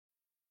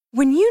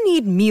When you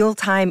need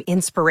mealtime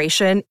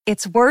inspiration,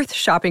 it's worth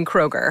shopping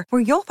Kroger,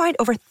 where you'll find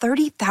over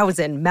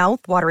 30,000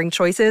 mouth-watering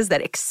choices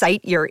that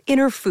excite your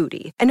inner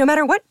foodie. And no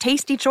matter what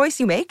tasty choice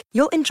you make,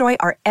 you'll enjoy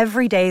our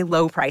everyday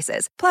low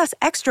prices, plus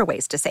extra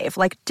ways to save,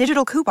 like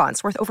digital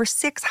coupons worth over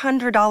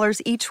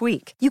 $600 each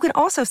week. You can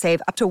also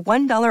save up to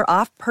 $1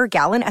 off per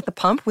gallon at the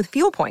pump with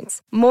fuel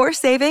points. More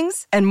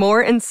savings and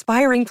more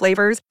inspiring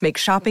flavors make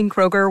shopping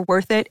Kroger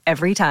worth it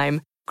every time.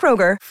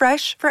 Kroger,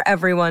 fresh for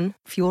everyone.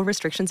 Fuel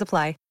restrictions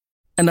apply.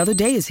 Another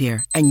day is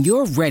here, and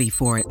you're ready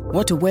for it.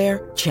 What to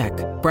wear? Check.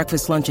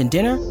 Breakfast, lunch, and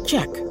dinner?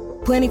 Check.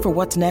 Planning for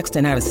what's next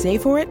and how to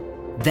save for it?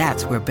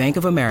 That's where Bank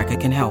of America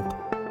can help.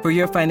 For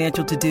your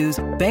financial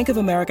to-dos, Bank of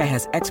America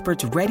has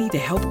experts ready to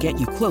help get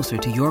you closer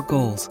to your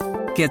goals.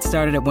 Get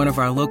started at one of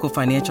our local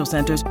financial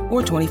centers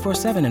or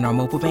 24/7 in our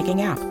mobile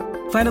banking app.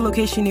 Find a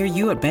location near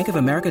you at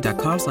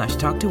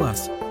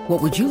bankofamerica.com/talktous.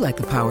 What would you like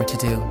the power to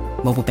do?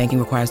 Mobile banking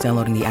requires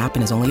downloading the app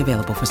and is only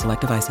available for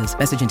select devices.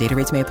 Message and data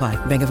rates may apply.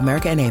 Bank of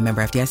America N.A.,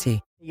 member FDIC.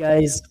 Hey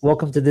guys,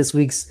 welcome to this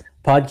week's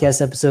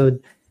podcast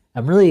episode.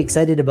 I'm really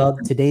excited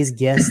about today's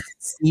guest,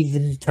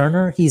 Stephen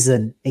Turner. He's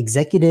an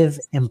executive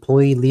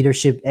employee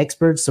leadership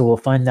expert, so we'll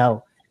find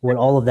out what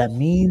all of that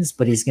means,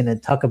 but he's going to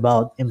talk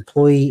about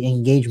employee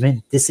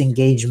engagement,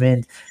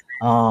 disengagement,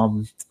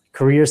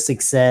 career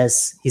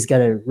success. He's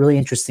got a really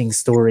interesting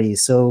story.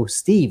 So,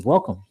 Steve,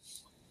 welcome.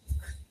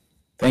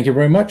 Thank you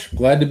very much.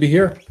 Glad to be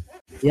here.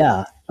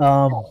 Yeah.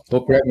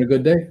 Hope you're having a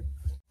good day.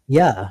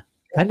 Yeah.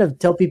 Kind of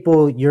tell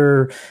people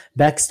your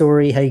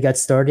backstory, how you got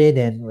started,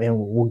 and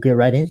we'll get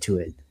right into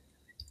it.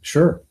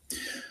 Sure.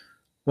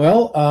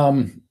 Well,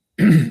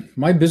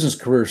 my business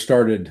career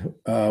started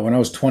when I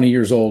was 20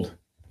 years old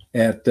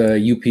at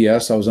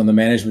UPS. I was on the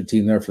management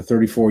team there for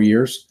 34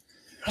 years.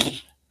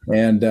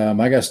 And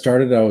I got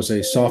started, I was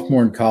a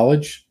sophomore in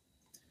college.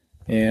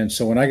 And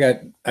so when I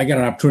got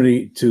an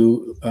opportunity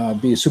to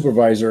be a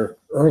supervisor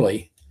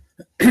early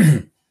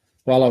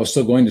while I was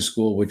still going to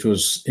school, which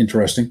was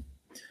interesting.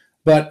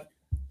 But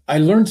I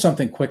learned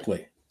something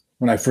quickly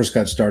when I first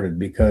got started,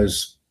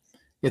 because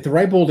at the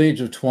ripe old age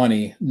of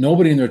 20,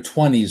 nobody in their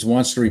 20s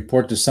wants to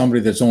report to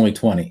somebody that's only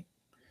 20.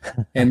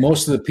 And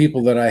most of the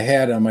people that I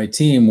had on my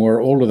team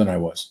were older than I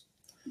was.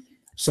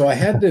 So I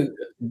had to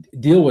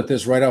deal with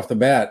this right off the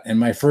bat. And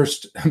my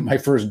first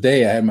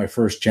day, I had my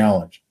first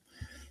challenge.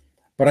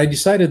 But I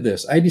decided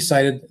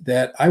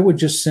that I would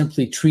just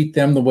simply treat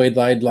them the way that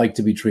I'd like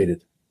to be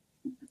treated.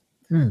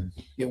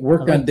 It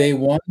worked on day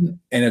one,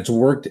 and it's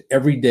worked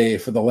every day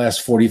for the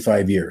last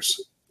 45 years.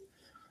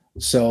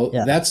 So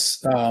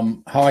that's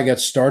how I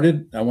got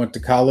started. I went to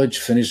college,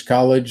 finished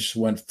college,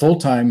 went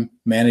full-time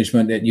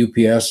management at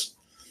UPS.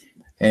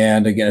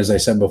 And again, as I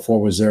said before,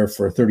 was there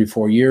for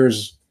 34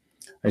 years.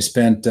 I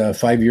spent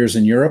 5 years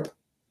in Europe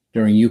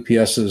during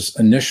UPS's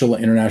initial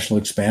international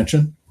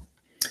expansion.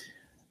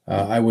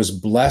 I was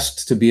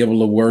blessed to be able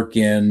to work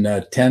in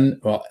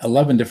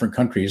 11 different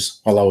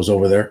countries while I was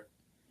over there.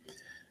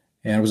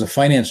 And I was a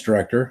finance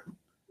director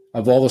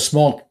of all the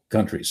small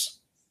countries.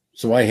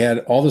 So I had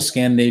all the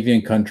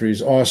Scandinavian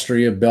countries,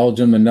 Austria,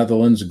 Belgium, the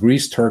Netherlands,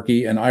 Greece,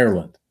 Turkey, and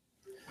Ireland.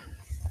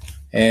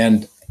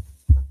 And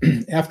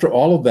after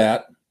all of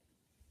that,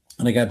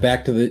 and I got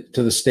back to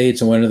the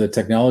States and went into the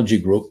technology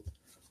group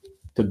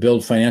to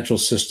build financial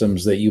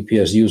systems that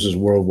UPS uses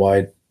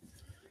worldwide.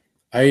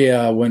 I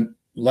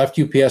left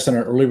UPS in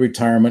an early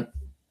retirement,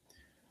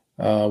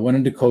 went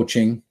into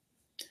coaching,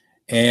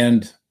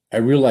 and I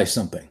realized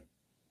something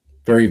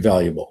very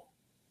valuable.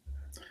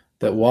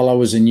 That while I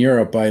was in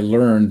Europe, I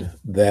learned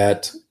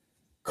that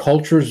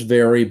cultures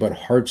vary, but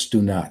hearts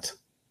do not.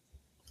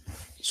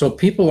 So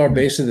people are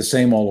basically the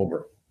same all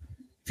over.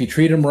 If you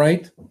treat them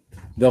right,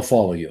 they'll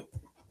follow you.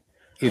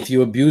 If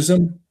you abuse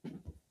them,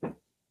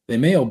 they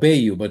may obey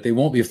you, but they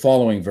won't be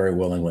following very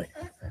willingly.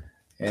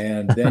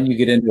 And then you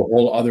get into a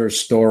whole other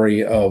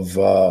story of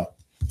one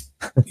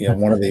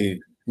of the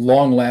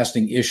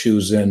long-lasting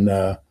issues in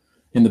the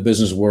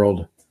business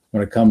world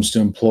when it comes to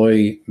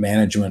employee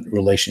management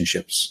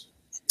relationships.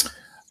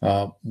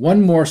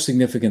 One more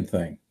significant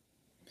thing.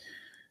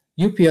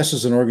 UPS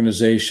is an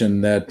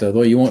organization that,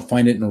 though you won't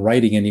find it in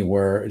writing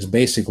anywhere, is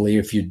basically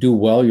if you do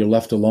well, you're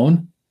left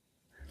alone.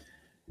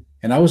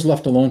 And I was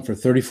left alone for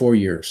 34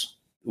 years.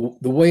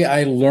 The way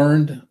I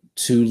learned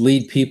to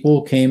lead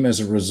people came as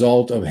a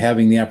result of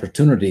having the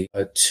opportunity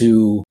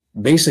to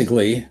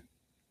basically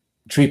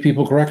treat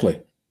people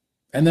correctly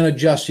and then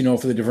adjust,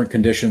 for the different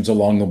conditions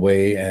along the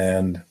way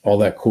and all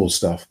that cool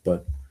stuff.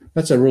 But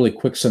that's a really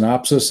quick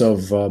synopsis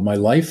of my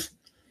life.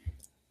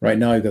 Right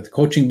now, I've got the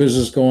coaching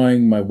business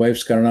going. My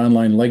wife's got an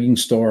online legging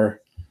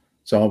store.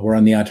 So we're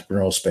in the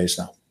entrepreneurial space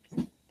now.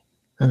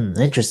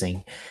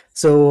 Interesting.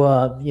 So,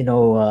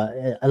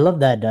 I love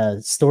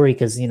that story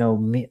because,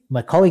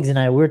 my colleagues and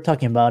I, we were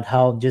talking about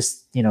how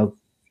just,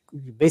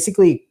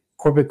 basically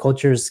corporate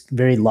culture is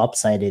very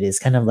lopsided. It's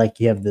kind of like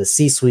you have the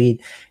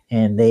C-suite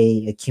and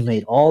they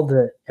accumulate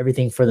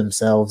everything for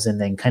themselves and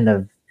then kind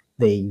of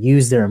they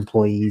use their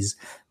employees.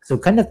 So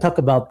kind of talk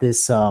about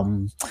this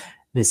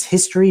this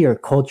history or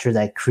culture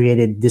that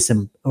created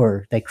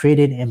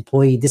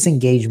employee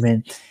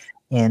disengagement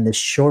and the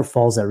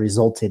shortfalls that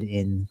resulted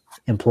in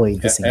employee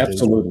disengagement?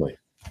 Absolutely.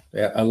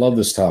 Yeah, I love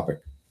this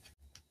topic.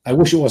 I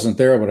wish it wasn't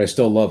there, but I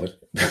still love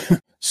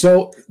it.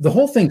 So the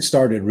whole thing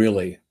started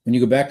really when you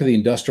go back to the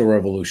Industrial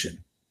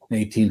Revolution in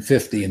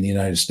 1850 in the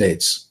United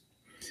States.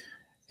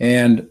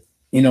 And,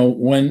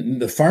 when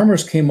the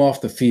farmers came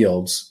off the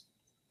fields,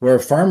 where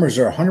farmers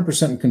are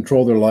 100% in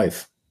control of their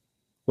life,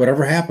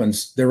 whatever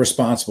happens, they're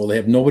responsible. They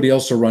have nobody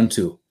else to run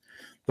to.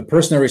 The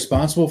person they're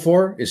responsible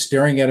for is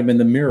staring at them in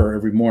the mirror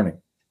every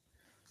morning.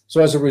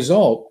 So as a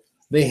result,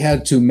 they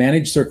had to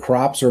manage their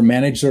crops or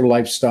manage their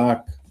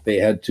livestock. They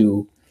had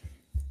to,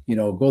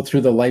 go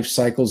through the life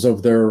cycles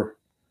of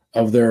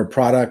their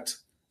product,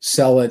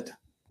 sell it,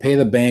 pay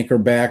the banker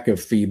back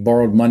if he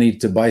borrowed money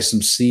to buy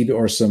some seed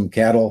or some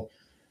cattle,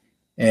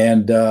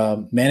 and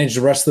manage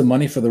the rest of the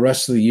money for the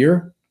rest of the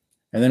year.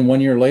 And then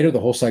 1 year later, the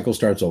whole cycle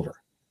starts over.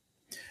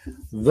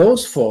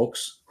 Those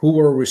folks who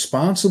were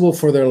responsible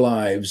for their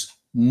lives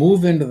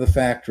move into the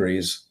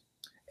factories,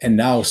 and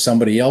now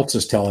somebody else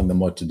is telling them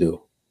what to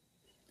do.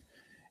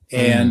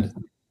 And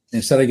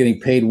instead of getting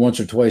paid once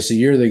or twice a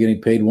year, they're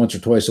getting paid once or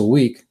twice a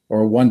week,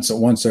 or once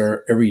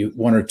or every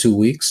 1 or 2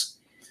 weeks.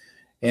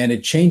 And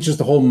it changes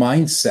the whole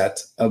mindset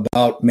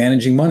about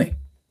managing money.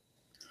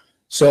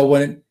 So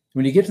when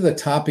you get to the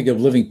topic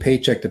of living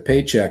paycheck to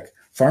paycheck,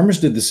 farmers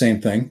did the same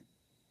thing.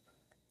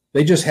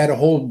 They just had a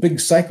whole big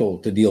cycle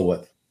to deal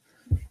with.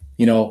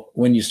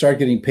 When you start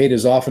getting paid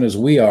as often as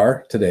we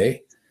are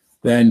today,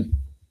 then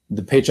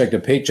the paycheck to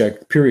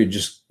paycheck period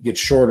just gets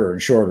shorter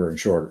and shorter and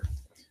shorter.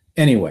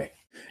 Anyway,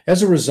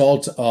 as a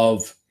result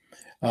of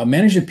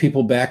managing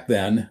people back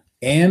then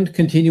and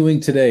continuing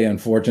today,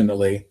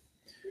 unfortunately,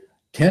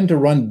 tend to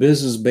run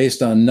business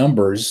based on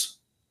numbers,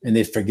 and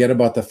they forget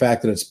about the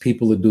fact that it's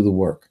people that do the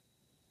work.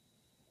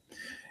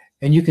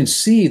 And you can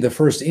see the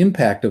first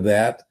impact of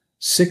that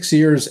 6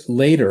 years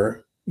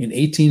later in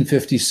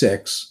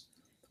 1856,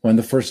 when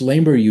the first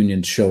labor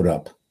unions showed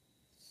up.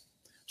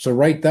 So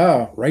right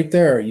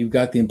there, you've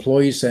got the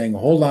employees saying,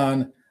 hold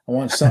on, I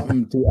want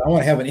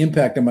to have an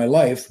impact in my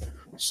life.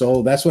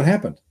 So that's what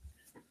happened.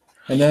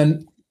 And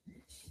then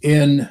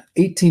in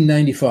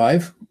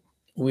 1895,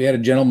 we had a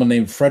gentleman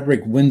named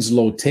Frederick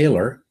Winslow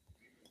Taylor,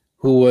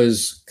 who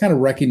was kind of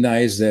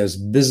recognized as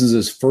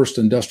business's first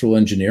industrial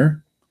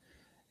engineer.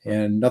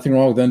 And nothing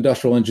wrong with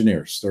industrial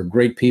engineers. They're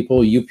great people.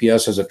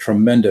 UPS has a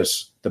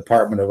tremendous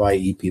department of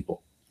IE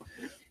people.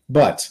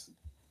 But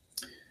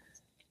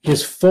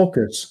his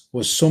focus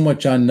was so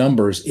much on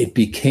numbers, it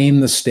became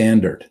the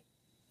standard.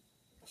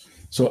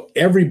 So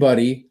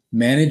everybody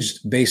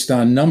managed based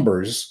on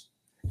numbers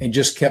and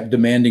just kept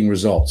demanding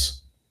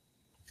results.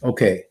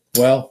 Okay,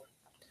 well,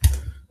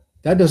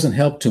 that doesn't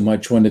help too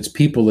much when it's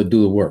people that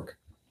do the work.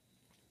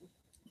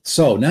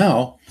 So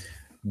now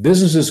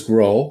businesses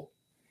grow.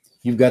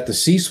 You've got the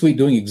C-suite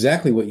doing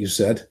exactly what you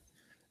said.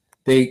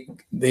 They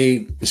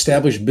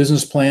establish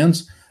business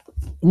plans.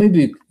 Let me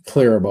be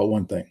clear about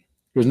one thing.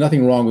 There's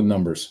nothing wrong with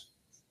numbers.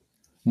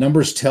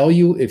 Numbers tell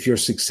you if you're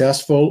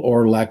successful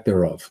or lack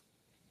thereof.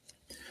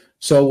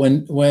 So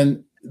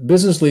when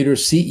business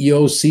leaders,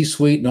 CEOs,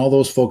 C-suite, and all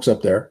those folks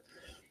up there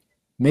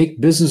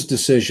make business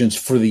decisions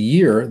for the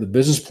year, the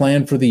business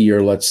plan for the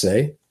year, let's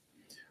say,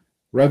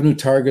 revenue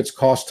targets,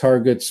 cost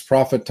targets,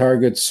 profit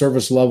targets,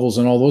 service levels,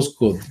 and all those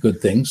good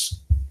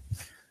things,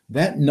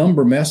 that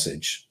number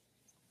message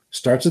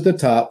starts at the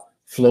top,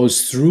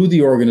 flows through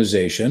the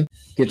organization,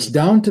 gets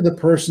down to the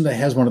person that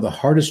has one of the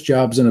hardest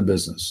jobs in a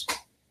business.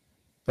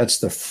 That's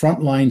the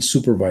frontline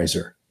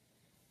supervisor.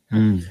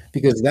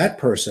 Because that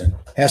person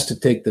has to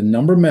take the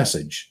number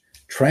message,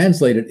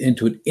 translate it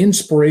into an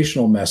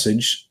inspirational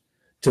message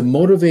to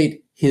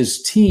motivate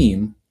his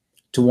team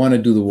to want to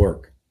do the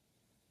work.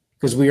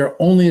 Because we are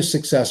only as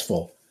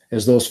successful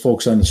as those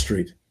folks on the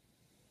street.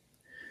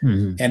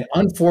 And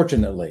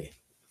unfortunately,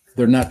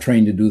 they're not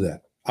trained to do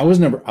that. I was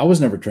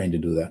never trained to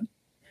do that.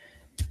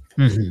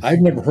 I've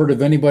never heard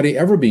of anybody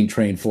ever being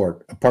trained for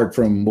it, apart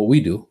from what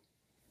we do.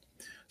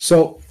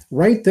 So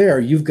right there,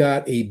 you've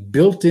got a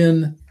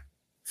built-in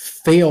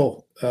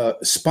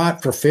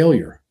spot for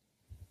failure.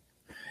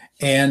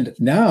 And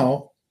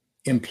now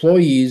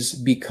employees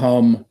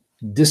become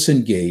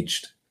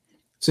disengaged.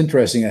 It's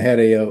interesting.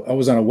 I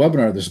was on a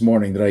webinar this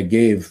morning that I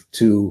gave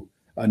to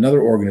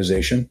another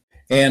organization.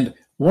 And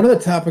one of the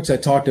topics I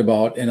talked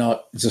about, and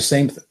it's the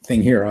same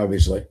thing here,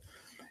 obviously.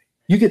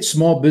 You get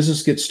small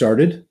business get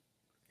started.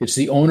 It's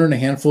the owner and a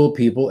handful of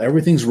people.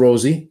 Everything's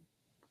rosy.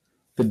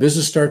 The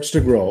business starts to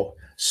grow.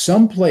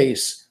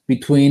 Someplace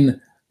between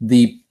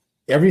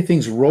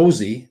everything's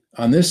rosy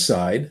on this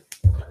side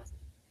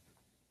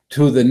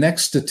to the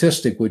next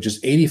statistic, which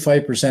is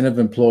 85% of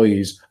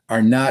employees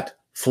are not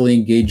fully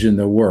engaged in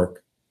their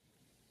work,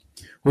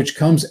 which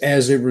comes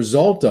as a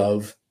result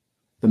of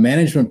the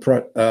management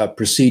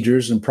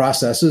procedures and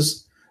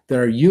processes that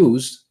are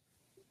used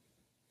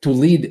to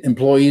lead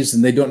employees,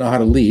 and they don't know how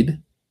to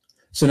lead.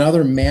 So now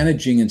they're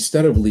managing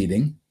instead of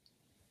leading.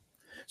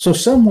 So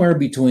somewhere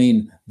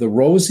between the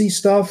rosy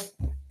stuff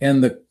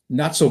and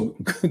not so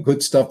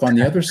good stuff on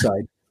the other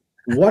side.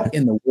 What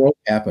in the world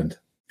happened?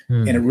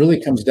 And it really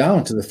comes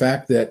down to the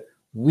fact that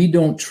we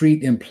don't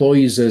treat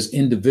employees as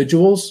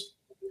individuals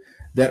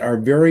that are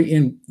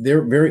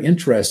they're very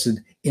interested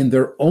in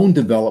their own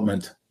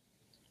development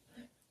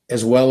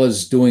as well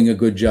as doing a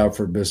good job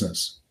for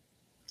business.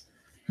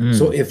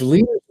 So if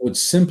leaders would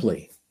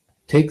simply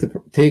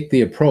take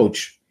the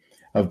approach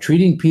of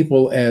treating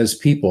people as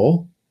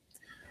people,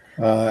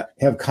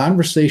 have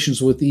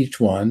conversations with each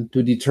one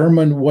to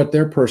determine what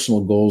their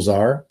personal goals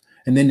are,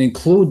 and then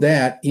include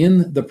that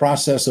in the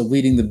process of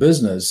leading the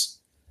business,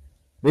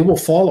 they will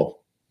follow.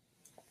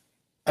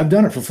 I've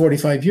done it for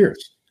 45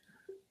 years.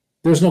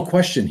 There's no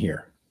question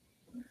here.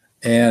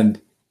 And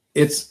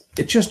it's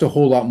just a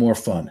whole lot more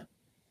fun,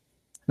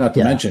 not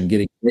to mention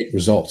getting great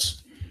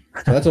results.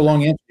 So that's a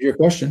long answer to your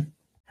question.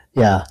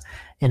 Yeah.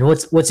 And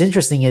what's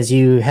interesting is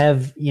you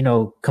have,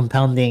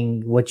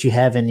 compounding what you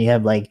have, and you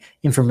have like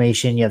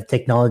information, you have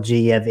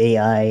technology, you have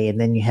AI, and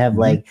then you have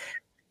like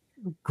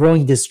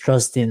growing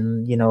distrust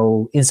in,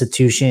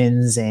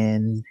 institutions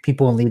and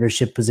people in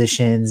leadership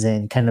positions,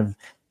 and kind of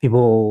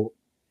people,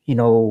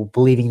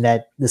 believing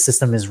that the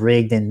system is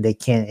rigged and they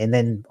can't. And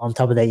then on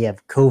top of that, you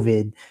have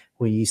COVID,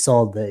 where you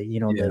saw the,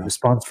 the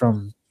response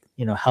from,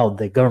 how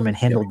the government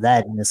handled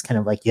that. And it's kind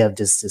of like you have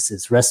just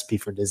this recipe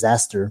for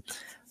disaster.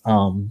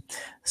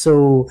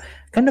 So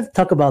kind of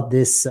talk about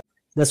this.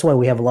 That's why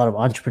we have a lot of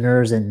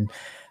entrepreneurs, and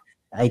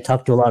I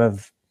talk to a lot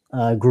of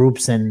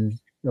groups, and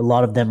a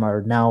lot of them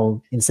are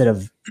now, instead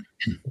of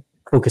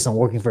focused on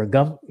working for a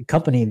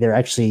company, they're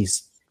actually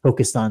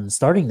focused on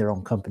starting their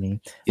own company.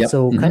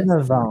 So kind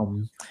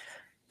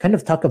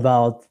of talk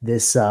about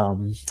this.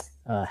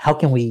 How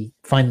can we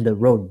find the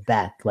road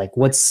back? Like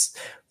what's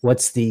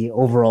the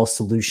overall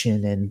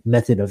solution and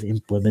method of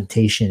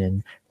implementation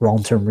and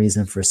long-term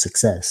reason for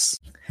success?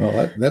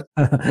 Well,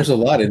 there's a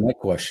lot in that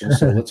question,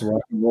 so let's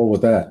rock and roll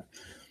with that.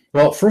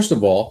 Well, first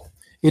of all,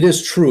 it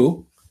is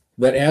true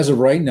that as of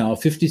right now,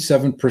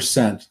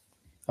 57%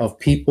 of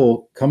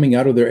people coming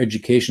out of their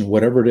education,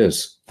 whatever it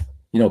is,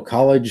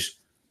 college,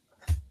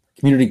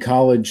 community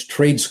college,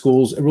 trade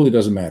schools, it really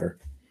doesn't matter,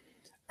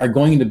 are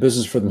going into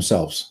business for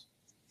themselves.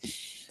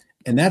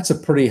 And that's a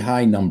pretty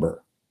high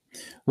number,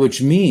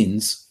 which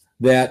means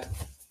that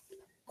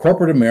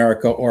corporate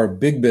America or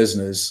big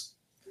business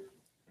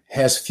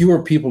has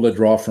fewer people to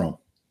draw from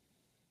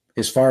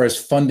as far as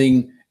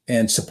funding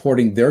and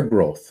supporting their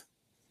growth.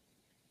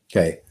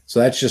 Okay, so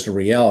that's just a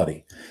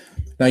reality.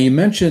 Now, you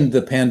mentioned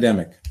the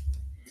pandemic.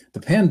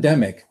 The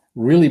pandemic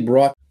really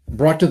brought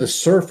to the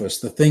surface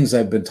the things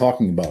I've been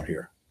talking about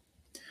here.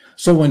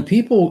 So when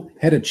people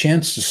had a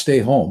chance to stay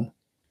home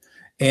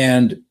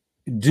and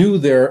do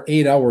their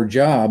 8-hour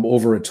job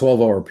over a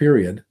 12-hour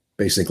period,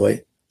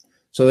 basically,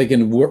 so they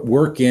can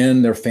work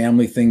in their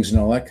family things and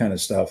all that kind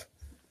of stuff,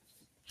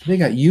 they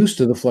got used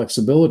to the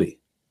flexibility.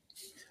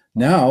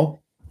 Now,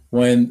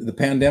 when the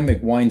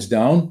pandemic winds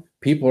down,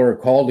 people are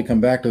called to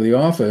come back to the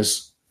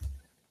office.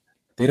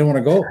 They don't want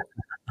to go.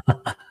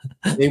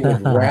 They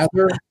would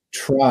rather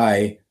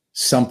try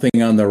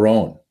something on their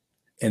own.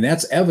 And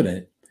that's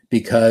evident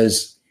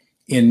because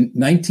in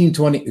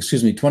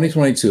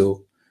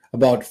 2022,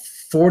 about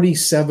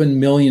 47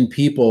 million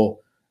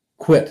people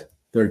quit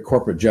their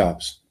corporate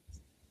jobs.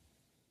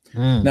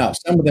 Now,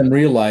 some of them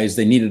realized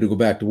they needed to go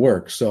back to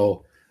work.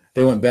 So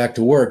they went back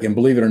to work, and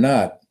believe it or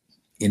not,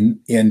 in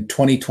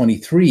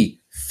 2023,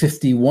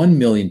 51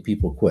 million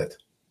people quit.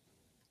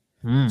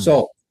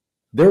 So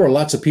there were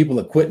lots of people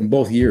that quit in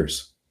both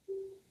years,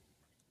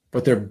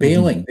 but they're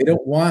bailing. They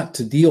don't want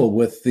to deal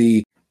with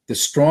the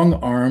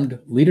strong-armed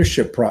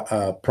leadership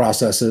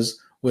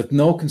processes with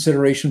no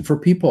consideration for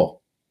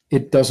people.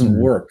 It doesn't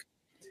work,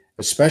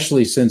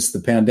 especially since the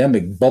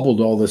pandemic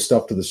bubbled all this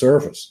stuff to the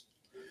surface.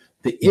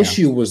 The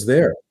issue was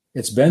there.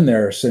 It's been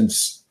there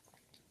since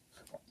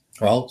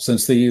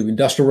the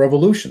Industrial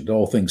Revolution, the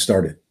whole thing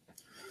started.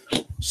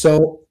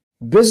 So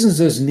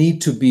businesses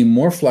need to be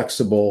more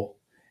flexible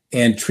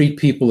and treat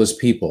people as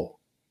people.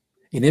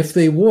 And if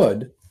they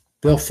would,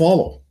 they'll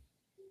follow.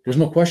 There's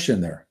no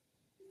question there.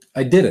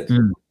 I did it.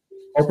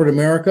 Corporate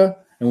America,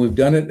 and we've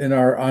done it in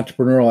our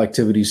entrepreneurial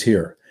activities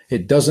here.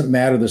 It doesn't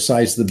matter the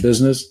size of the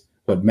business.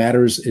 What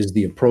matters is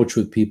the approach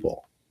with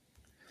people.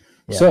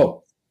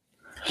 So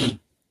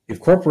if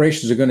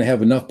corporations are going to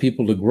have enough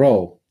people to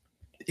grow,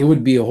 it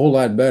would be a whole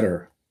lot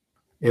better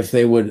if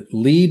they would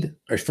lead,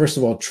 or first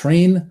of all,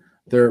 train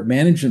their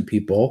management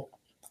people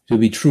to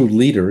be true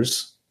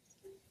leaders.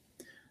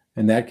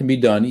 And that can be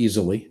done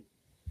easily.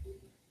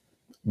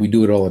 We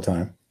do it all the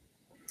time.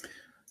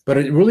 But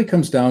it really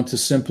comes down to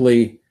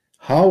simply,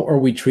 how are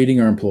we treating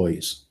our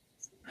employees?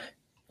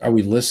 Are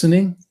we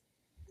listening?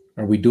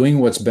 Are we doing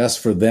what's best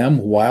for them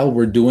while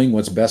we're doing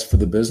what's best for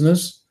the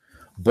business?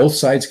 Both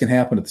sides can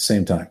happen at the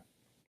same time.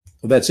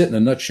 Well, that's it in a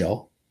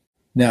nutshell.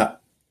 Now,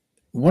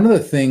 one of the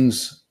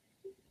things,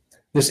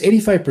 this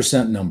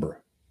 85%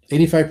 number,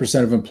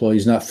 85% of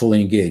employees not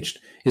fully engaged,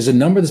 is a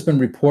number that's been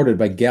reported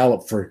by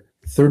Gallup for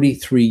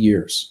 33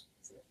 years,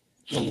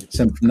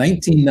 from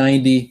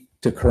 1990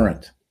 to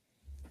current.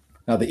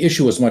 Now, the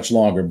issue was much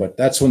longer, but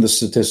that's when the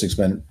statistic's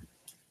been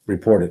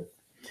reported.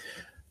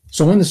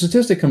 So when the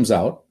statistic comes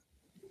out,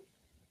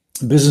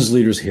 business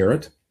leaders hear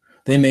it.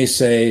 They may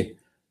say,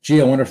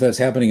 gee, I wonder if that's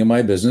happening in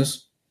my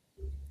business.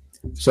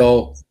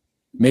 So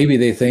maybe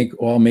they think,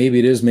 well, maybe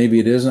it is, maybe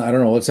it isn't. I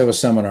don't know. Let's have a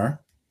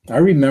seminar. I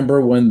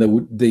remember when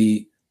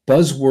the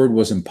buzzword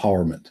was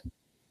empowerment.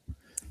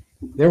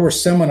 There were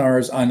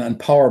seminars on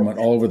empowerment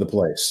all over the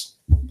place.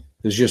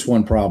 There's just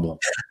one problem.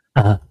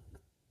 Uh-huh.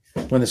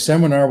 When the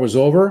seminar was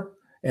over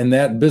and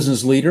that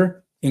business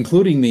leader,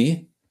 including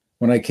me,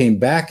 when I came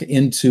back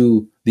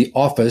into the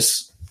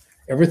office,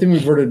 everything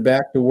reverted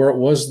back to where it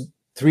was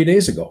 3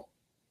 days ago.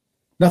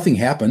 Nothing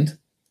happened.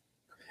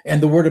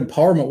 And the word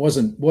empowerment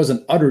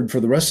wasn't uttered for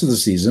the rest of the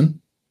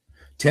season.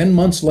 10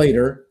 months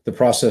later, the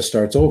process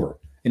starts over.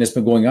 And it's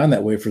been going on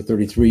that way for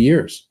 33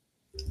 years.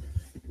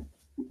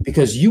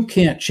 Because you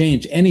can't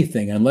change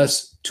anything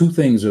unless two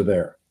things are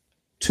there.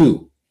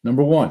 Two,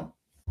 number one,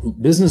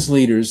 business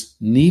leaders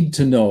need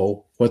to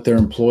know what their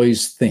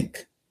employees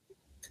think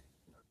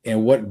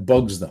and what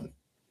bugs them.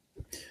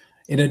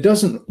 And it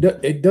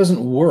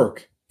doesn't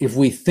work if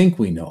we think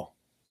we know.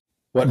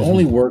 What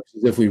only works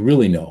is if we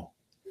really know.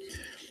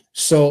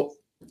 So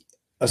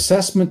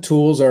assessment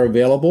tools are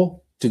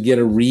available to get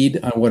a read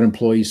on what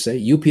employees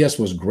say. UPS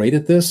was great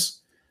at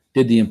this,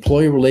 did the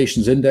Employee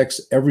Relations Index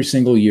every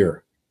single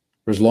year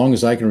for as long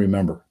as I can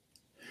remember.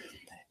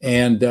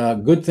 And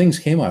good things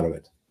came out of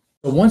it.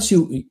 But once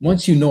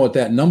you know what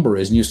that number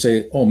is and you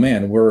say, oh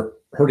man, we're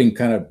hurting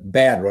kind of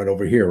bad right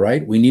over here,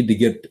 right? We need to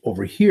get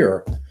over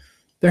here.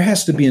 There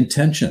has to be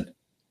intention.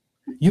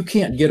 You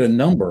can't get a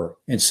number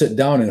and sit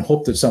down and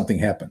hope that something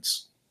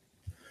happens.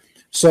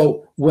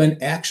 So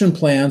when action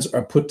plans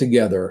are put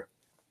together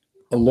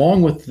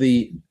along with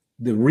the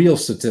real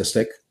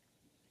statistic,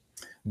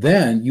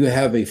 then you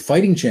have a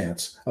fighting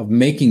chance of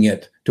making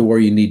it to where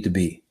you need to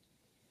be.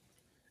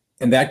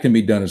 And that can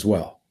be done as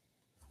well.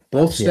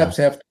 Both steps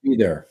have to be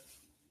there.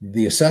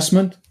 The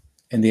assessment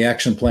and the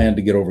action plan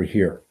to get over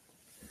here.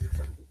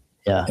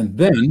 Yeah. And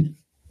then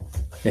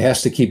it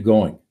has to keep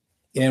going.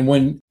 And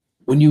when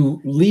you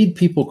lead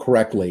people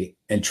correctly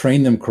and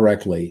train them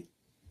correctly,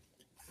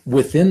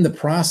 within the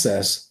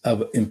process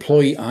of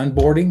employee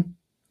onboarding,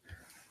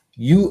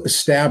 you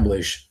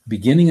establish,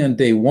 beginning on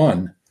day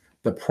one,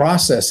 the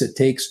process it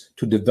takes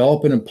to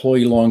develop an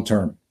employee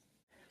long-term.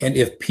 And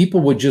if people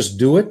would just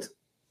do it,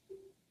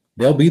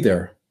 they'll be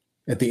there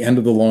at the end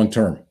of the long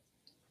term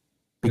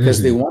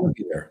because they want to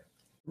be there.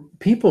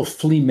 People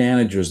flee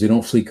managers, they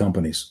don't flee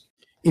companies.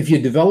 If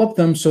you develop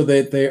them so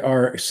that they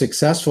are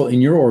successful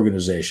in your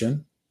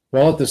organization,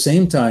 while at the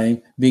same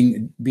time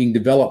being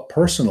developed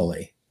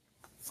personally,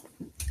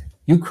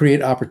 you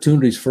create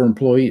opportunities for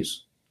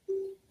employees.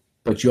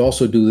 But you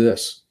also do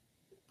this.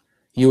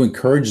 You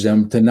encourage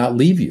them to not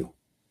leave you.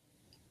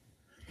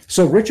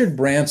 So Richard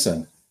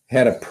Branson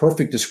had a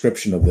perfect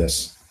description of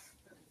this.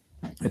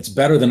 It's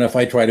better than if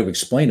I try to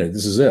explain it.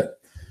 This is it.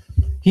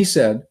 He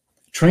said,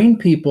 train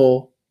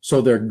people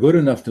so they're good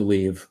enough to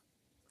leave,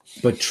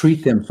 but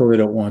treat them so they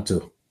don't want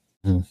to.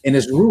 And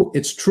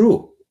it's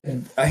true.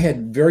 I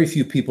had very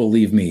few people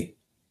leave me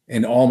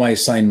in all my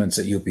assignments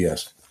at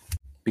UPS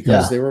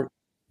because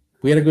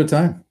we had a good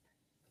time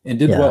and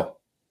did well.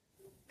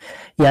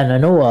 Yeah, and I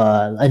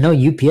know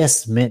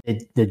UPS meant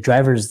the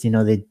drivers.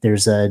 There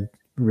was an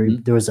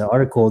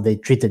article. They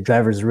treat the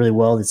drivers really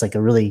well. It's like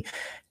a really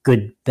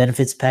good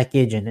benefits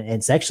package, and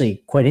it's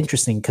actually quite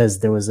interesting because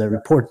there was a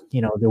report.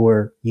 There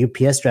were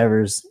UPS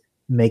drivers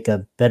make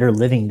a better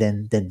living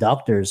than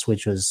doctors,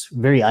 which was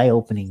very eye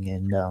opening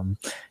and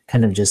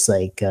kind of just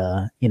like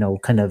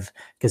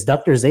because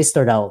doctors, they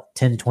start out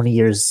 10, 20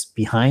 years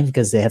behind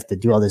because they have to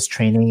do all this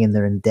training and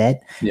they're in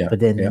debt. But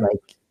then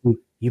like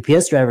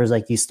UPS drivers,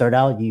 like you start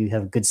out, you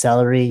have good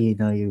salary,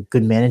 you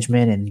good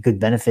management and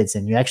good benefits,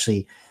 and you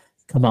actually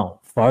come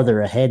out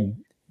farther ahead,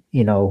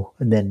 and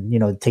then,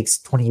 it takes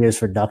 20 years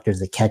for doctors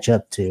to catch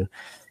up to.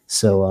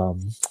 So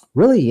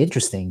really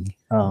interesting.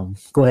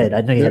 Go ahead.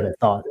 I know you had a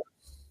thought.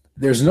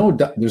 There's no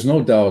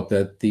doubt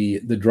that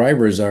the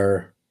drivers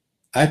are,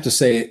 I have to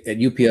say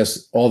at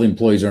UPS, all the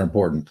employees are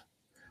important,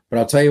 but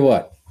I'll tell you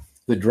what,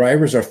 the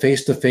drivers are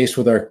face to face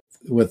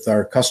with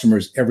our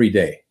customers every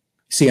day.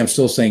 See, I'm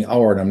still saying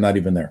our, and I'm not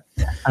even there.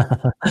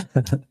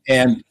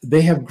 And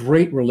they have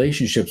great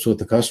relationships with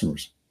the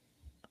customers.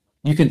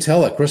 You can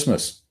tell at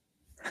Christmas,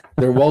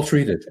 they're well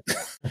treated.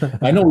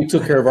 I know we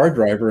took care of our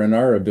driver in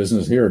our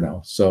business here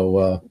now.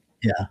 So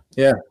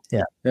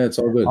it's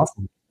all good.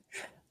 Awesome.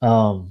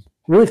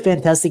 Really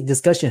fantastic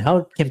discussion.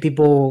 How can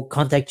people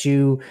contact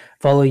you,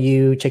 follow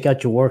you, check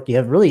out your work? You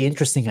have really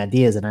interesting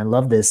ideas, and I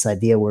love this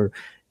idea where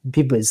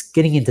people is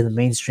getting into the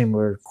mainstream,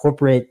 where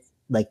corporate,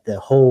 like the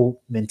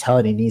whole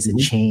mentality needs to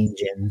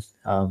change. And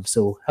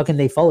so how can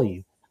they follow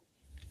you?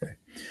 Okay.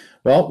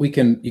 Well, you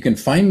can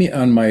find me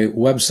on my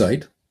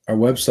website. Our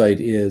website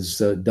is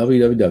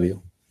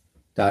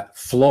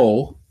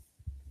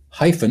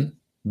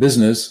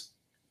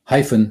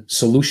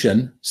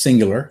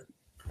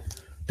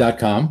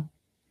www.flow-business-solution.com.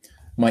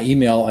 My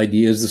email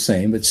ID is the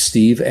same. It's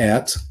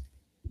steve@flow-business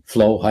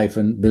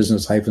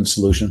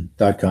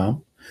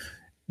flow-business-solution.com.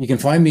 You can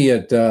find me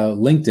at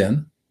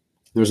LinkedIn.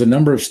 There's a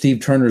number of Steve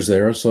Turners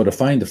there. So to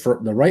find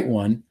the right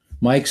one,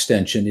 my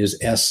extension is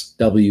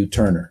SW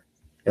Turner.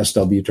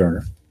 SW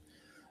Turner.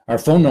 Our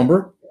phone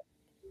number,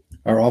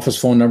 our office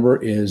phone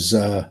number is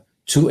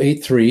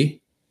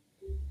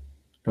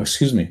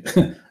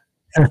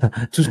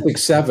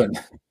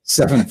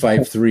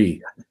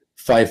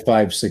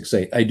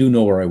 267-753-5568. I do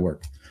know where I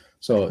work.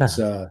 So it's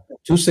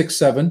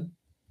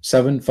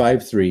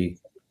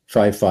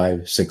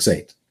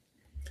 267-753-5568.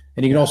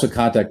 And you can also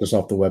contact us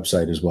off the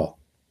website as well.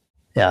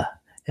 Yeah.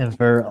 And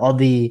for all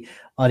the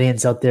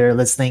audience out there,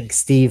 let's thank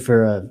Steve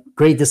for a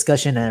great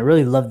discussion. I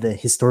really love the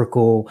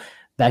historical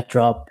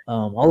backdrop.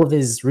 All of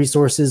his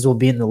resources will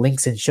be in the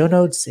links and show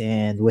notes.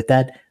 And with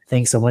that,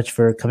 thanks so much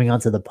for coming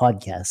onto the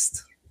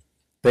podcast.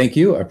 Thank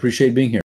you. I appreciate being here.